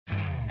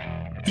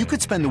You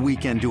could spend the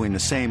weekend doing the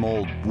same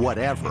old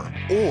whatever,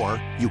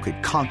 or you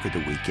could conquer the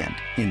weekend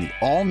in the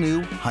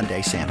all-new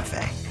Hyundai Santa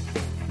Fe.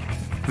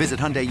 Visit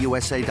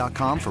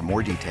HyundaiUSA.com for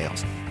more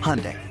details.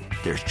 Hyundai,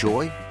 there's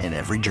joy in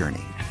every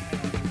journey.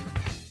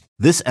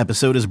 This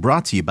episode is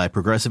brought to you by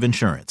Progressive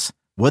Insurance.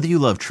 Whether you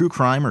love true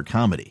crime or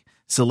comedy,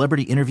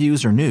 celebrity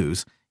interviews or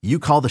news, you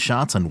call the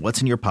shots on what's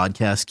in your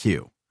podcast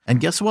queue. And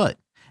guess what?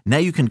 Now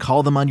you can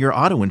call them on your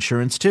auto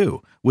insurance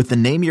too with the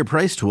Name Your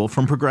Price tool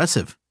from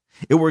Progressive.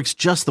 It works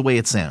just the way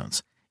it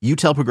sounds. You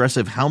tell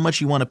Progressive how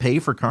much you want to pay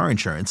for car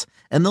insurance,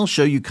 and they'll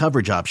show you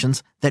coverage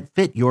options that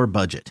fit your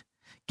budget.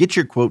 Get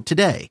your quote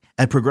today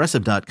at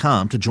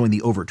Progressive.com to join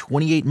the over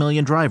 28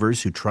 million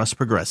drivers who trust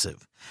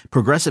Progressive.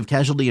 Progressive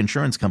Casualty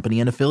Insurance Company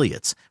and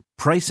Affiliates.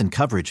 Price and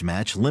coverage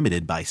match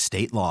limited by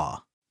state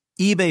law.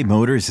 eBay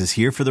Motors is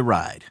here for the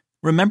ride.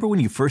 Remember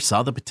when you first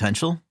saw the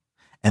potential?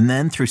 And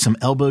then through some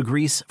elbow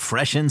grease,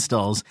 fresh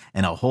installs,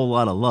 and a whole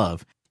lot of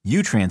love,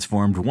 you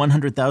transformed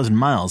 100,000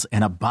 miles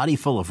and a body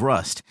full of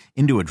rust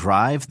into a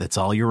drive that's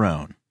all your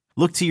own.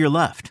 Look to your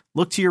left.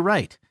 Look to your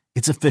right.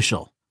 It's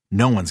official.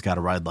 No one's got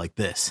a ride like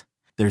this.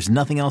 There's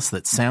nothing else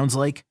that sounds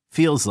like,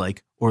 feels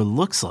like, or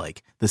looks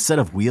like the set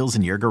of wheels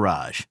in your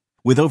garage.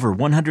 With over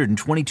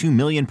 122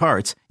 million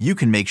parts, you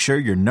can make sure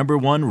your number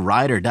one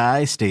ride or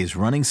die stays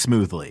running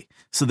smoothly.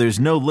 So there's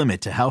no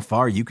limit to how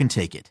far you can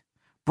take it.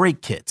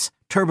 Brake kits,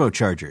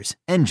 turbochargers,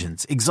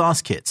 engines,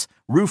 exhaust kits,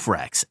 roof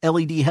racks,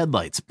 LED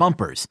headlights,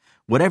 bumpers,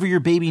 whatever your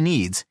baby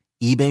needs,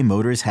 eBay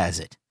Motors has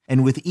it.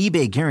 And with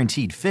eBay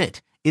Guaranteed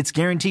Fit, it's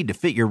guaranteed to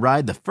fit your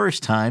ride the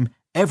first time,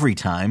 every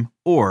time,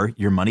 or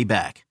your money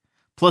back.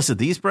 Plus at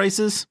these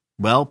prices,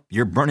 well,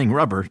 you're burning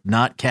rubber,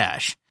 not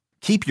cash.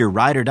 Keep your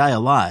ride or die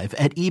alive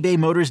at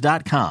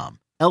ebaymotors.com.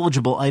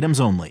 Eligible items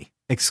only.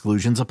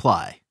 Exclusions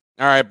apply.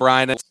 All right,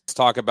 Brian, let's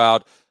talk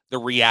about the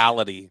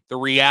reality. The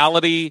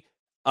reality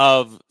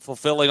of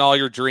fulfilling all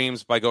your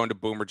dreams by going to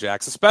Boomer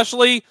Jacks,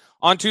 especially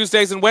on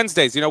Tuesdays and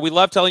Wednesdays. You know, we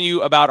love telling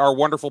you about our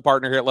wonderful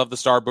partner here at Love the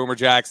Star, Boomer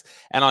Jacks.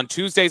 And on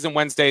Tuesdays and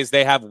Wednesdays,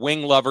 they have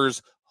wing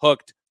lovers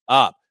hooked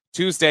up.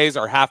 Tuesdays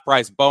are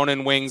half-price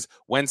bone-in wings.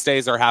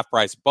 Wednesdays are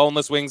half-price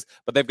boneless wings.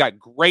 But they've got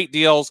great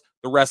deals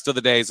the rest of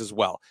the days as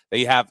well.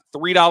 They have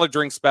 $3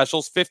 drink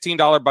specials,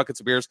 $15 buckets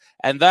of beers.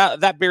 And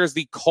that beer is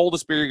the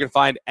coldest beer you can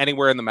find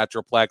anywhere in the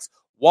Metroplex.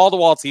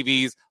 Wall-to-wall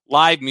TVs,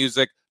 live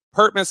music,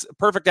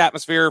 perfect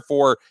atmosphere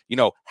for, you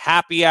know,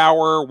 happy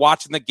hour,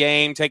 watching the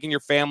game, taking your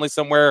family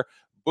somewhere.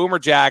 Boomer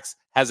Jacks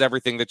has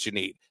everything that you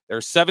need. There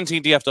are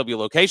 17 DFW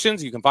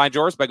locations. You can find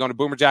yours by going to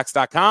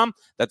boomerjacks.com.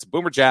 That's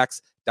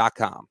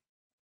boomerjacks.com.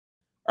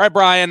 All right,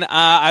 Brian,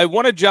 I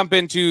want to jump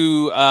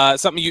into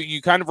something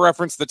you kind of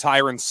referenced, the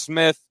Tyron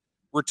Smith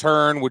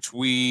return, which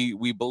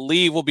we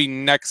believe will be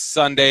next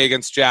Sunday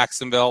against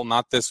Jacksonville,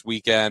 not this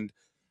weekend.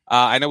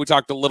 I know we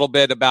talked a little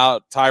bit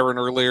about Tyron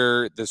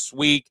earlier this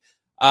week,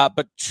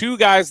 but two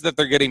guys that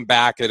they're getting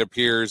back, it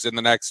appears, in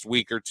the next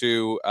week or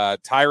two,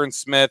 Tyron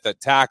Smith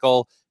at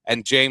tackle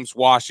and James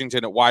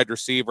Washington at wide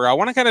receiver. I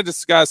want to kind of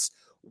discuss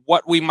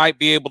what we might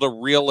be able to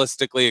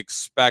realistically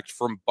expect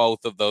from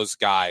both of those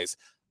guys.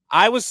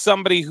 I was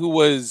somebody who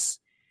was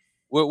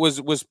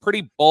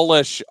pretty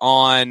bullish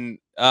on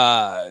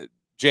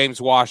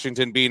James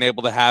Washington being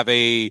able to have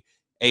a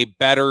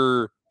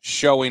better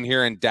showing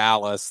here in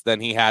Dallas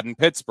than he had in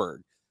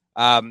Pittsburgh.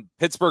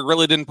 Pittsburgh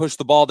really didn't push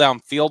the ball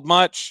downfield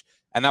much,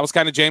 and that was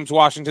kind of James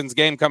Washington's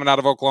game coming out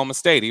of Oklahoma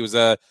State. He was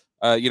a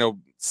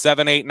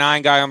 7, 8,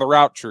 9 guy on the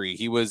route tree.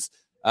 He was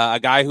a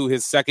guy who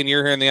his second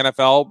year here in the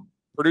NFL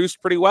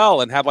produced pretty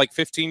well and had like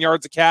 15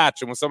 yards a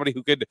catch and was somebody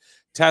who could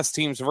test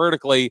teams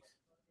vertically.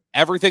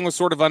 Everything was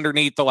sort of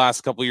underneath the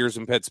last couple of years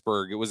in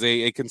Pittsburgh. It was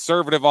a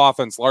conservative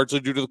offense, largely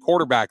due to the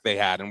quarterback they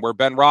had and where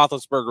Ben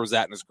Roethlisberger was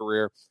at in his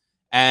career.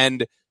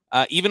 And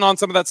even on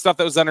some of that stuff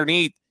that was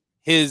underneath,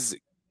 his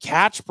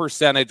catch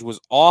percentage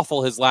was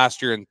awful his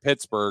last year in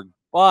Pittsburgh.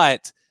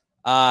 But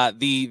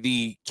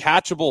the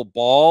catchable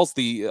balls,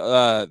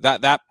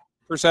 that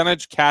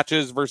percentage,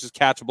 catches versus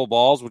catchable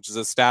balls, which is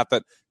a stat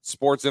that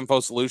Sports Info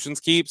Solutions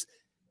keeps,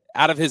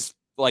 out of his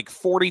like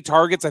 40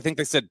 targets, I think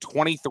they said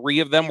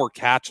 23 of them were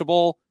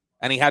catchable.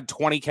 And he had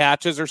 20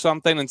 catches or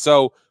something. And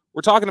so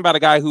we're talking about a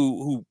guy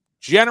who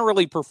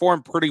generally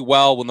performed pretty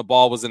well when the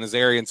ball was in his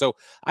area. And so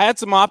I had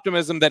some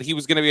optimism that he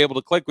was going to be able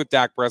to click with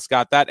Dak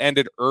Prescott. That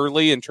ended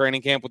early in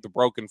training camp with the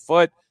broken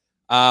foot.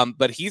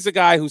 But he's a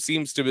guy who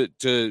seems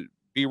to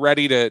be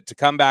ready to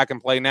come back and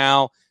play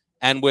now.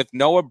 And with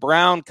Noah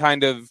Brown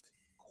kind of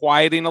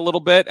quieting a little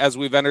bit as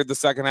we've entered the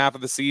second half of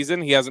the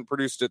season, he hasn't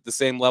produced at the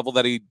same level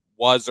that he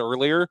was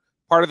earlier.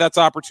 Part of that's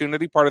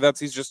opportunity. Part of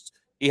that's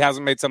he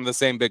hasn't made some of the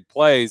same big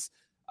plays.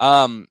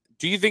 Do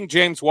you think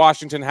James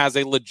Washington has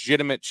a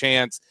legitimate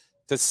chance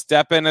to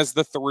step in as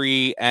the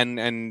 3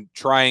 and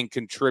try and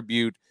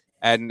contribute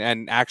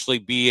and actually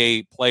be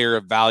a player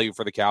of value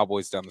for the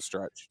Cowboys down the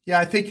stretch? Yeah,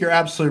 I think you're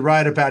absolutely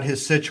right about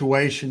his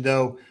situation,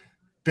 though.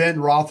 Ben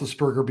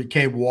Roethlisberger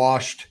became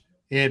washed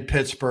in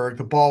Pittsburgh.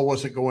 The ball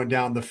wasn't going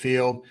down the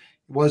field.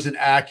 It wasn't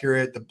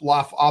accurate. The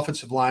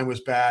offensive line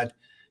was bad.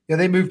 Yeah,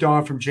 they moved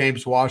on from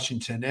James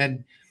Washington.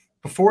 And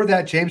before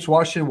that, James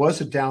Washington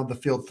was a down the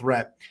field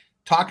threat.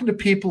 Talking to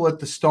people at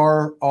the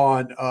Star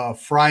on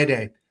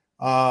Friday,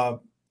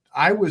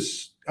 I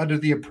was under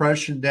the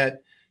impression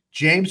that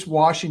James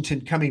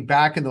Washington coming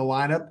back in the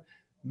lineup,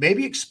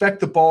 maybe expect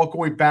the ball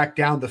going back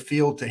down the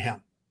field to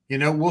him.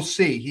 We'll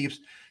see.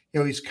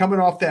 He's coming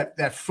off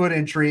that foot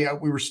injury.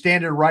 We were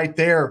standing right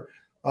there,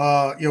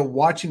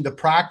 watching the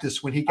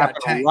practice when he got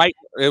tanked. Right,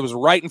 it was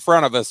right in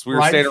front of us. We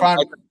were standing right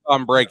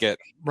on break it.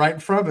 Right in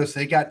front of us.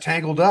 They got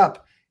tangled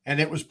up and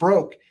it was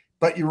broke.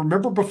 But you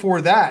remember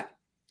before that,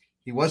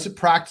 he wasn't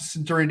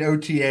practicing during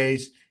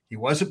OTAs. He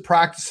wasn't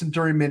practicing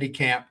during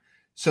minicamp.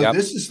 So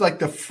This is like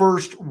the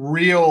first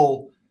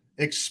real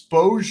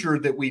exposure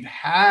that we've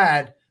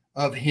had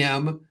of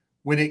him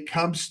when it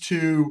comes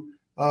to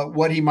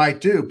what he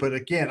might do. But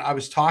again, I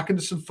was talking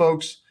to some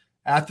folks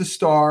at the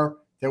Star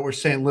that were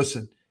saying,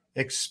 listen,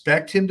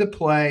 expect him to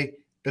play,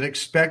 but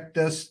expect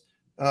us,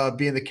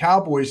 being the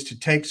Cowboys, to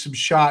take some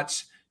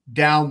shots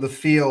down the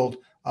field.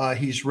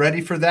 He's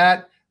ready for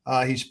that.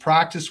 He's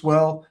practiced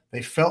well.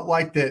 They felt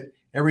like that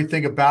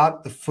everything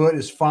about the foot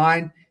is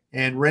fine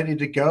and ready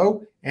to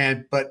go.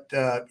 But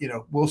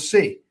we'll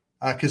see,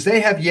 because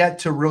they have yet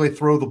to really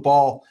throw the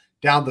ball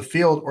down the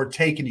field or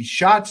take any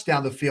shots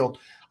down the field.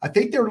 I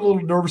think they're a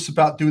little nervous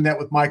about doing that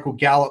with Michael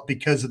Gallup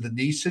because of the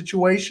knee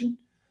situation.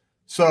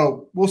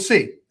 So we'll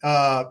see.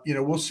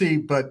 We'll see.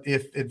 But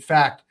if, in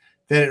fact,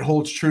 that it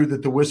holds true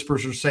that the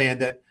whispers are saying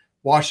that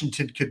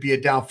Washington could be a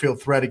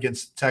downfield threat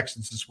against the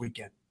Texans this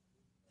weekend.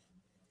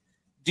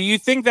 Do you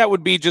think that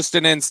would be just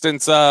an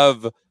instance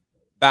of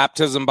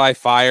baptism by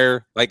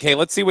fire? Like, hey,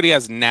 let's see what he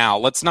has now.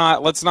 Let's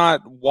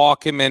not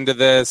walk him into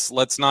this.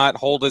 Let's not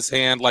hold his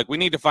hand. Like, we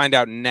need to find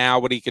out now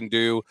what he can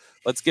do.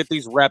 Let's get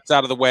these reps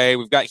out of the way.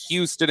 We've got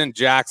Houston and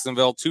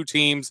Jacksonville, two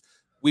teams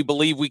we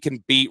believe we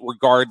can beat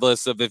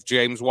regardless of if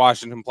James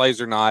Washington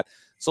plays or not.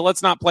 So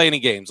let's not play any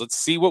games. Let's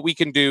see what we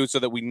can do so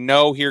that we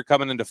know here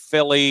coming into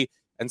Philly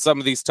and some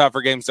of these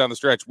tougher games down the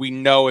stretch, we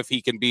know if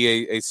he can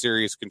be a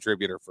serious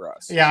contributor for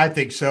us. Yeah, I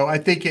think so. I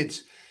think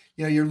it's,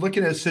 you're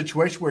looking at a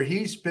situation where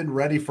he's been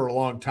ready for a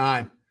long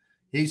time.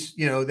 He's,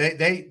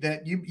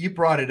 you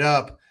brought it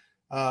up.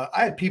 I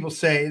had people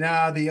say,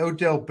 the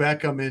Odell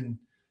Beckham and,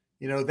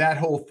 that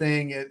whole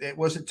thing, it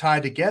wasn't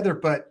tied together,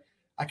 but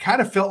I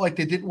kind of felt like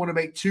they didn't want to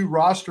make two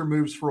roster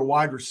moves for a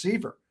wide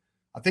receiver.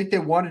 I think they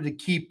wanted to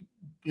keep,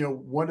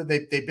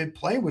 they've been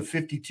playing with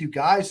 52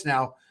 guys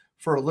now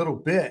for a little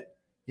bit,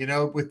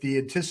 with the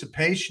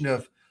anticipation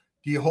of,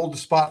 do you hold the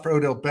spot for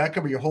Odell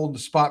Beckham or you holding the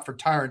spot for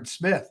Tyron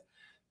Smith?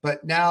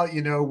 But now,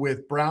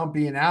 with Brown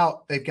being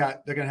out, they're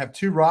going to have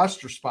two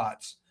roster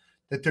spots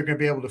that they're going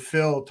to be able to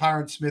fill,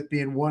 Tyron Smith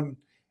being one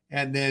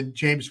and then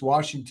James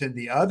Washington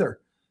the other.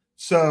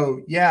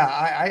 So,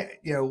 yeah,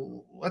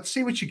 let's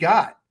see what you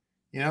got.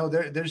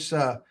 There's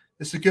a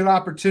good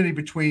opportunity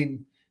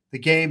between the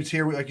games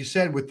here, like you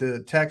said, with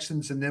the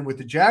Texans and then with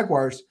the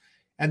Jaguars,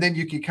 and then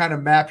you can kind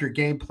of map your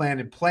game plan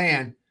and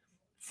plan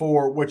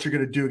for what you're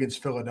going to do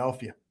against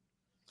Philadelphia.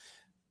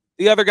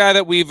 The other guy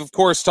that we've, of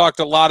course, talked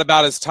a lot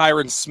about is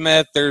Tyron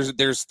Smith. There's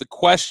the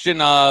question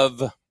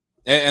of,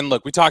 and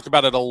look, we talked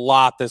about it a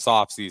lot this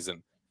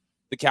offseason.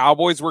 The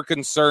Cowboys were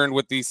concerned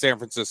with the San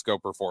Francisco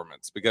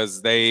performance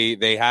because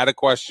they had a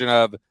question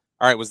of,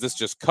 all right, was this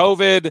just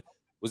COVID?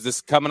 Was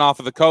this coming off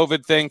of the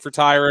COVID thing for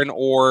Tyron,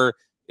 or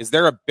is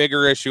there a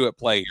bigger issue at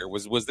play here?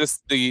 Was this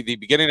the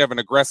beginning of an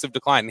aggressive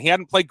decline? And he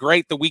hadn't played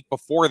great the week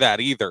before that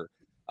either.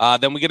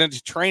 Then we get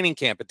into training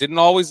camp. It didn't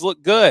always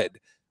look good.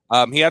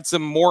 He had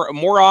some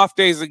more off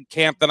days in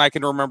camp than I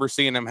can remember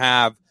seeing him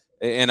have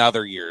in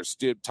other years.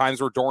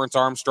 Times where Dorrance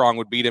Armstrong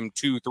would beat him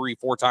 2, 3,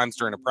 4 times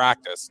during a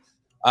practice.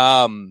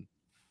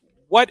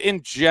 What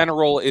in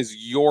general is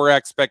your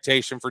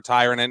expectation for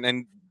Tyron?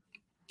 And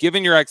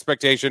given your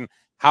expectation,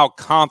 how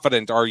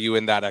confident are you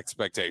in that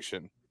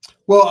expectation?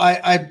 Well,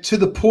 I to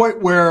the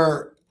point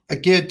where,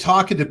 again,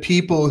 talking to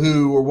people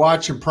who were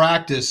watching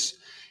practice,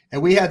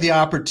 and we had the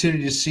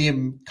opportunity to see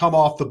him come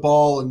off the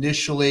ball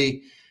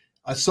initially.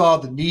 I saw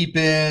the knee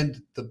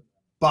bend, the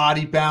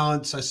body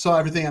balance. I saw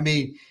everything. I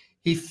mean,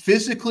 he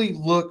physically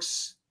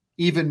looks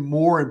even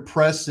more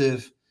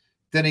impressive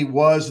than he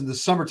was in the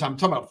summertime. I'm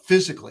talking about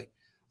physically.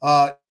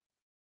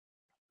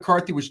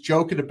 McCarthy was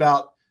joking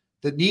about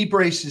the knee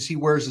braces he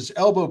wears, his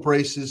elbow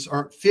braces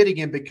aren't fitting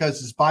him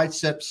because his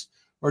biceps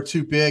are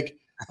too big.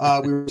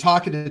 We were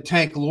talking to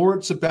Tank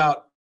Lawrence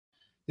about,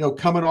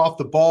 coming off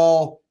the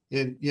ball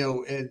and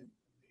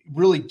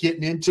really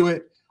getting into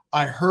it.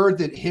 I heard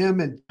that him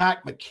and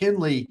Pat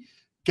McKinley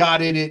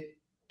got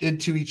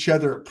into each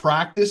other at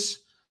practice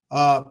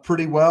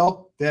pretty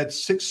well. They had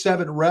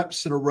 6-7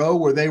 reps in a row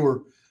where they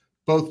were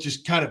both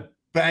just kind of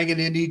banging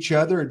into each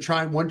other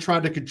and one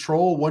trying to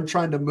control, one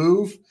trying to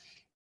move.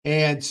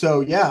 And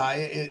so,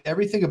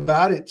 everything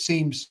about it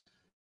seems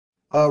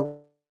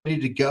ready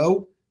to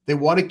go. They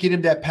want to get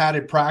him that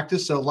padded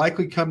practice. They'll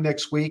likely come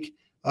next week,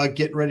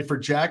 getting ready for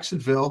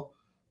Jacksonville.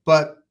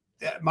 But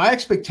my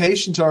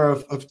expectations are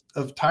of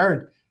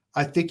Tyron.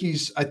 I think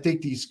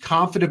he's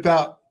confident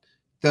about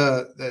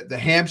the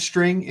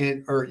hamstring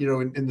in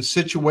the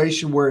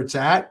situation where it's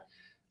at.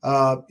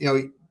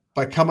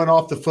 by coming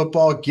off the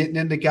football, getting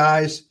into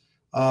guys.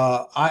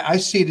 I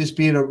see it as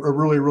being a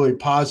really, really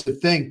positive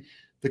thing.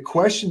 The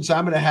questions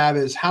I'm going to have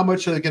is how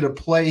much are they going to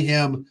play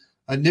him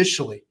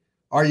initially?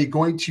 Are you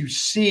going to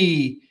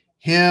see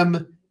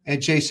him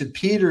and Jason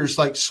Peters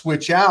like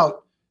switch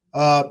out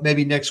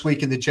maybe next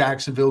week in the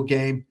Jacksonville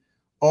game,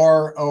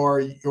 or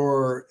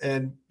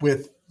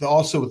with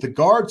the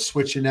guard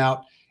switching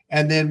out,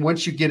 and then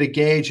once you get a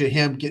gauge of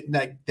him getting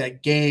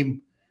that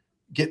game,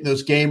 getting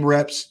those game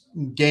reps,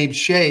 game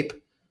shape,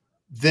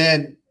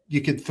 then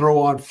you could throw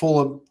on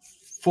full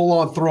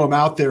on throw him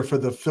out there for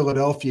the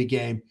Philadelphia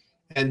game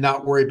and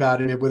not worry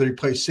about it, whether he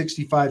plays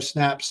 65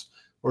 snaps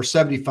or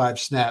 75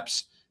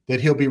 snaps, that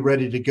he'll be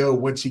ready to go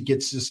once he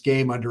gets this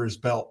game under his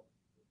belt.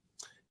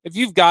 If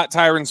you've got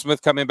Tyron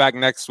Smith coming back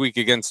next week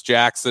against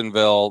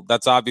Jacksonville,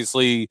 that's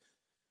obviously,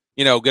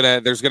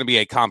 there's going to be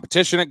a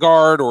competition at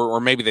guard, or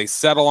maybe they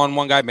settle on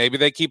one guy. Maybe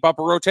they keep up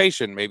a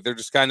rotation. Maybe they're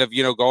just kind of,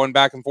 going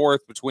back and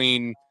forth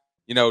between,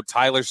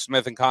 Tyler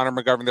Smith and Connor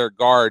McGovern there at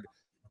guard.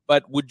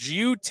 But would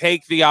you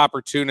take the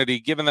opportunity,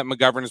 given that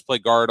McGovern has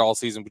played guard all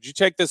season, would you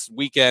take this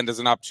weekend as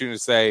an opportunity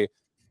to say,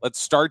 let's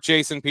start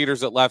Jason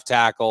Peters at left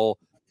tackle,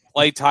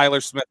 play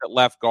Tyler Smith at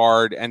left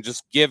guard, and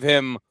just give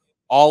him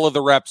all of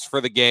the reps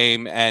for the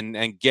game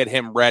and get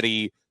him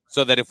ready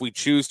so that if we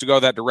choose to go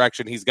that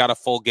direction, he's got a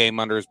full game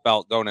under his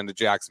belt going into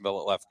Jacksonville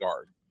at left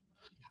guard?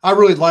 I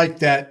really like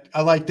that.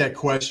 I like that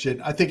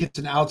question. I think it's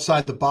an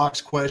outside the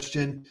box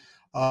question.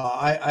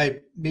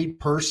 Me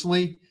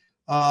personally,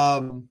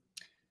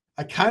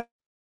 I kind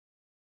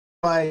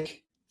of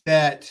like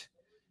that.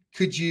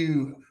 Could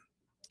you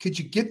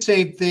get the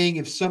same thing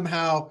if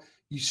somehow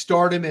you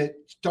start him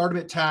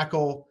at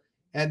tackle,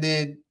 and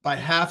then by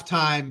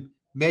halftime,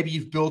 maybe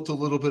you've built a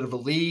little bit of a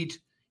lead.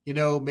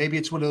 Maybe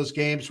it's one of those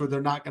games where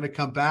they're not going to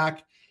come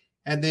back,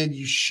 and then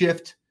you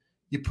shift.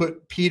 You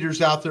put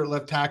Peters out there at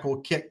left tackle,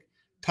 kick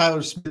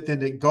Tyler Smith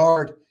into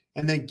guard,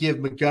 and then give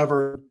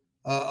McGovern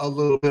a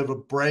little bit of a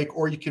break,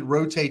 or you can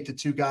rotate the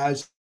two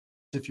guys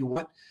if you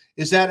want.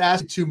 Is that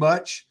asking too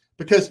much?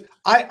 Because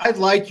I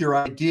like your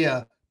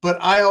idea, but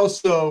I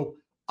also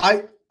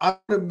I want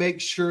to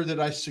make sure that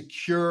I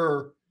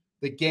secure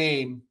the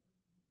game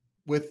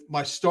with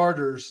my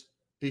starters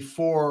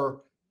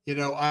before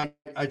I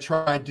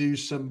try and do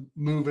some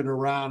moving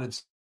around and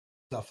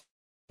stuff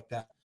like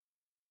that.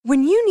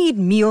 When you need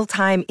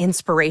mealtime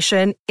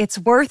inspiration, it's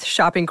worth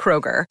shopping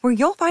Kroger, where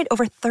you'll find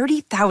over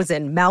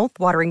 30,000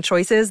 mouth-watering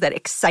choices that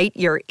excite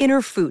your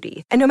inner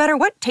foodie. And no matter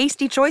what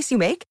tasty choice you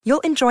make,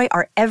 you'll enjoy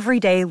our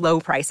everyday low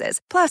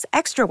prices, plus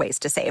extra ways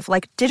to save,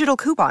 like digital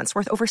coupons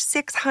worth over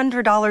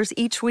 $600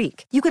 each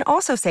week. You can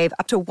also save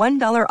up to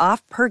 $1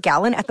 off per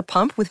gallon at the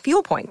pump with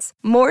fuel points.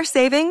 More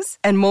savings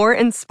and more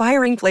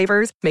inspiring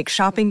flavors make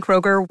shopping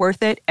Kroger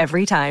worth it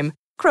every time.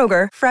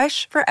 Kroger,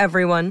 fresh for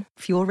everyone.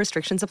 Fuel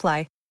restrictions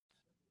apply.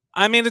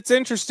 I mean, it's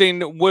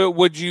interesting.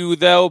 Would you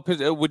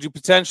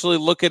potentially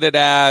look at it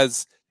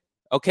as,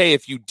 okay,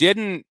 if you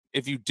didn't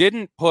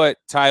put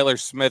Tyler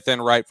Smith in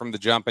right from the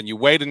jump and you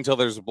wait until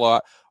there's a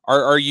blowout,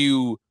 are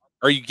you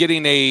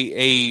getting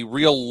a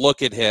real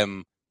look at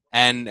him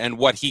and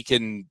what he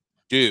can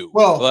do?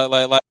 Well,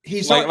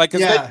 you're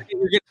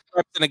getting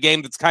reps in a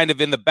game that's kind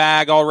of in the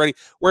bag already.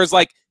 Whereas,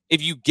 like, if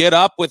you get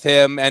up with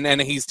him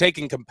and he's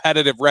taking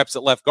competitive reps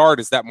at left guard,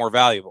 is that more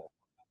valuable?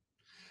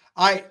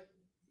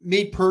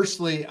 Me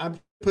personally, I'm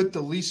put the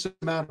least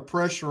amount of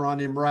pressure on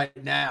him right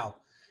now.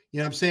 You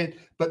know what I'm saying?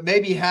 But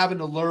maybe having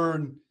to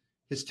learn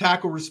his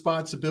tackle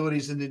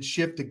responsibilities and then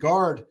shift to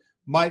guard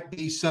might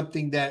be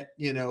something that,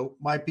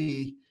 might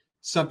be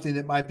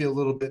a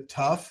little bit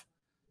tough.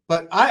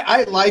 But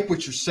I like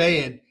what you're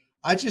saying.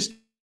 I just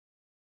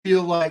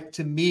feel like,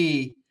 to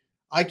me,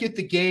 I get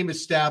the game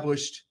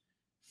established,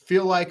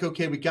 feel like,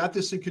 okay, we got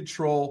this in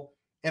control.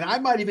 And I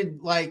might even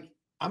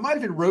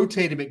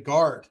rotate him at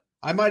guard.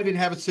 I might even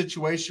have a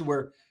situation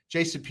where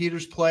Jason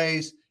Peters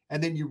plays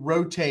and then you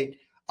rotate.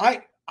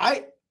 I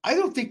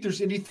don't think there's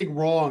anything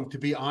wrong, to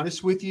be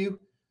honest with you,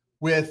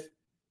 with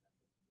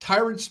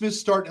Tyron Smith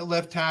starting at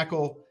left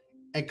tackle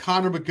and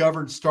Connor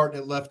McGovern starting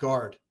at left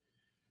guard,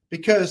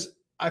 because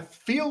I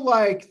feel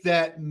like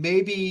that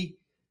maybe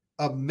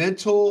a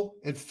mental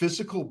and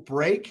physical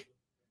break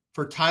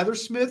for Tyler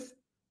Smith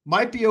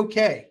might be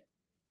okay.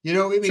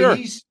 Sure.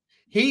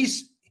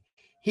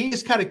 He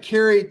has kind of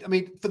carried,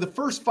 for the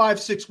first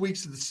 5-6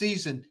 weeks of the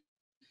season,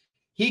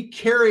 he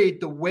carried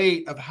the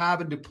weight of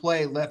having to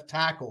play left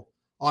tackle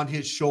on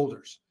his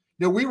shoulders.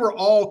 We were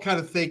all kind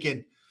of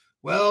thinking,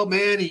 well,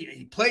 man,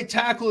 he played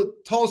tackle at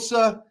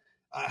Tulsa.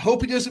 I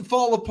hope he doesn't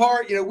fall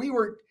apart.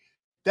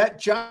 That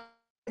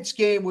Giants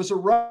game was a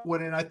rough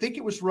one, and I think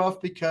it was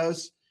rough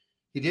because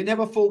he didn't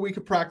have a full week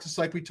of practice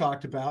like we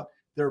talked about.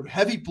 They're a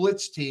heavy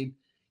blitz team.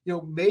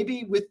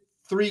 Maybe with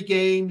 3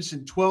 games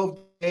and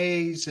 12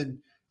 days, and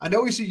I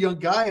know he's a young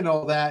guy and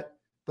all that,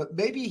 but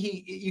maybe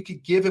you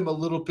could give him a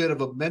little bit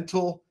of a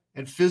mental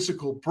and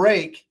physical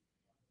break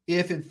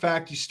if, in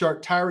fact, you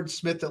start Tyron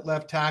Smith at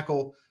left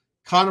tackle,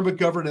 Connor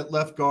McGovern at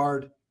left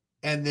guard,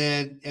 and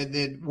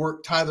then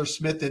work Tyler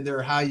Smith in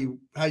there how you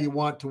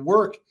want to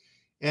work.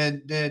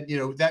 And then,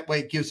 that way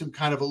it gives him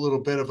kind of a little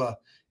bit of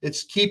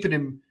it's keeping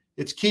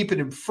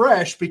him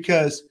fresh,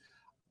 because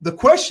the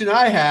question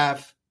I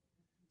have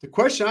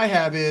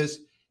is,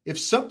 if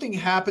something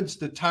happens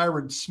to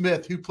Tyron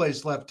Smith, who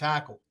plays left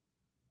tackle?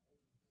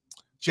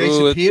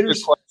 Jason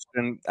Peters?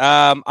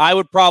 I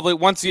would probably,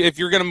 if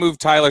you're going to move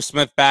Tyler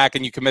Smith back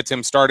and you commit to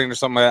him starting or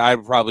something, I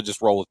would probably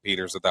just roll with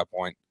Peters at that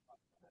point.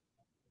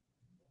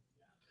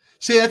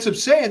 See, that's what I'm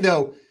saying,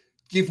 though.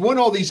 You've won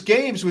all these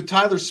games with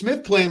Tyler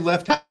Smith playing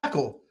left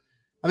tackle.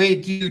 I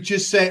mean, do you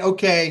just say,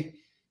 okay,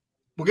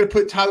 we're going to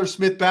put Tyler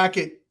Smith back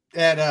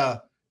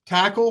at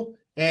tackle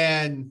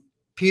and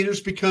Peters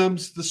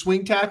becomes the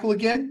swing tackle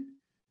again?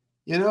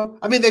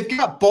 I mean, they've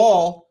got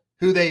Ball,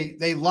 who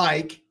they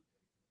like,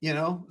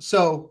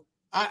 so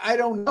I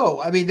don't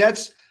know. I mean,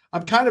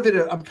 I'm kind of at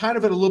a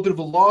little bit of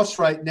a loss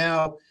right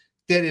now,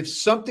 that if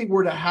something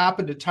were to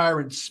happen to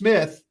Tyron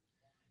Smith,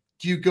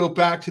 do you go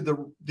back to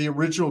the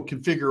original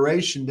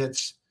configuration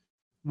that's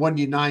won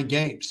you 9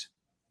 games?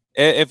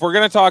 If we're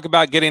going to talk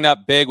about getting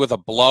up big with a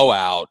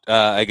blowout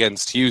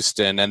against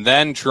Houston and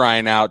then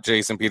trying out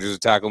Jason Peters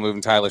at tackle,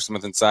 moving Tyler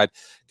Smith inside,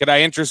 could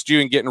I interest you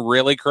in getting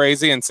really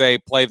crazy and say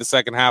play the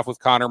second half with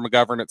Connor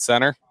McGovern at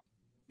center?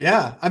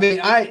 Yeah, I mean,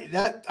 I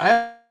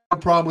have no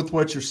problem with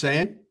what you're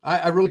saying.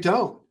 I really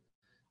don't.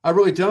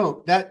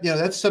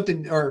 That's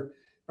something.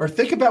 Or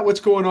think about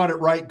what's going on at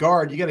right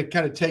guard. You got to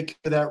kind of take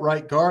that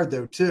right guard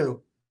though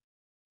too.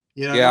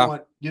 You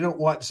don't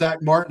want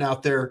Zach Martin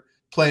out there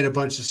playing a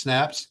bunch of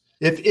snaps.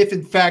 If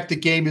in fact the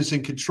game is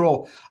in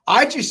control.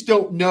 I just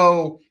don't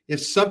know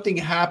if something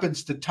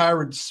happens to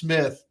Tyron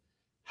Smith,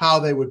 how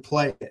they would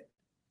play it,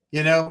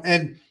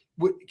 and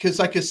because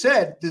like I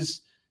said,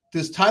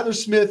 does Tyler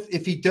Smith,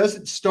 if he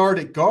doesn't start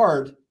at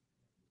guard,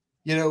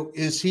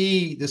 is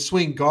he the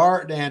swing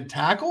guard and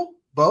tackle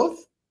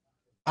both?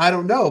 I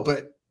don't know,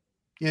 but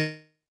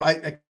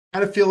I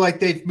kind of feel like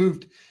they've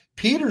moved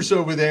Peters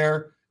over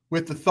there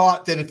with the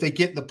thought that if they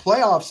get in the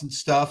playoffs and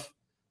stuff,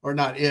 or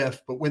not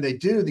if, but when they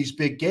do these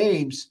big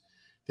games,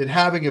 that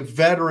having a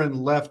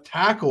veteran left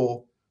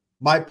tackle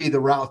might be the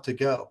route to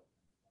go.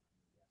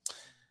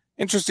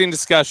 Interesting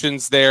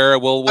discussions there.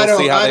 We'll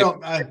see how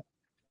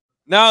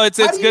No, it's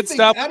good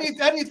stuff. How do you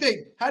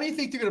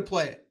think they're going to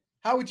play it?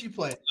 How would you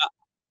play it?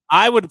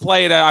 I would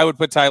play it. I would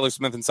put Tyler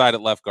Smith inside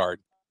at left guard.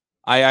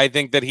 I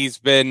think that he's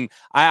been.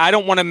 I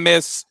don't want to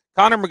miss.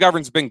 Connor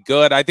McGovern's been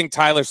good. I think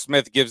Tyler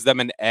Smith gives them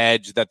an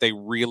edge that they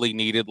really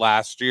needed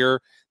last year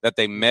that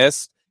they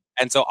missed.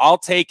 And so I'll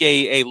take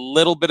a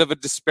little bit of a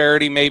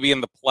disparity maybe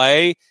in the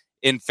play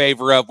in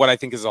favor of what I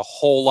think is a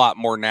whole lot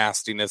more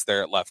nastiness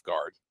there at left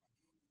guard.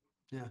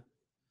 Yeah.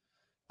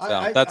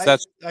 So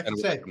that's I can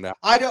say.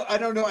 I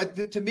don't know.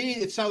 To me,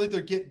 it sounds like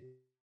they're getting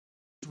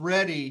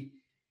ready.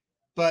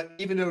 But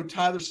even though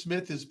Tyler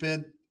Smith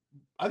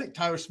I think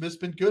Tyler Smith's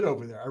been good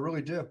over there. I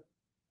really do.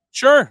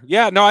 Sure.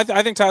 Yeah. No,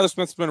 I think Tyler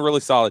Smith's been really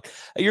solid.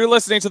 You're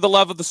listening to the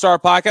Love of the Star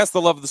podcast.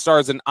 The Love of the Star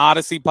is an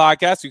Odyssey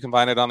podcast. You can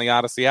find it on the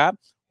Odyssey app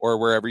or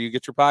wherever you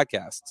get your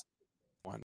podcasts.